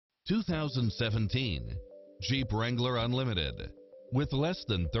2017 Jeep Wrangler Unlimited. With less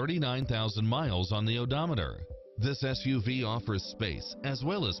than 39,000 miles on the odometer, this SUV offers space as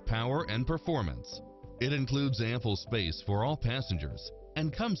well as power and performance. It includes ample space for all passengers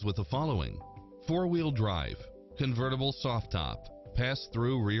and comes with the following: four-wheel drive, convertible soft top,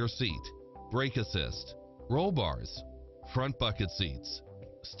 pass-through rear seat, brake assist, roll bars, front bucket seats,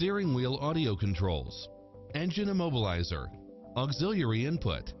 steering wheel audio controls, engine immobilizer, auxiliary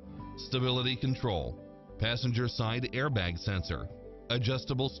input, stability control, passenger side airbag sensor,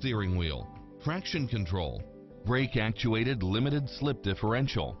 adjustable steering wheel, traction control, brake actuated limited slip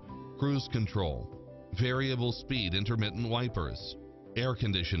differential, cruise control, variable speed intermittent wipers, air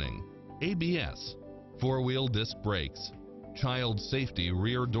conditioning, ABS, four-wheel disc brakes, child safety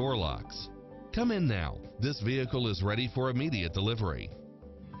rear door locks. Come in now. This vehicle is ready for immediate delivery.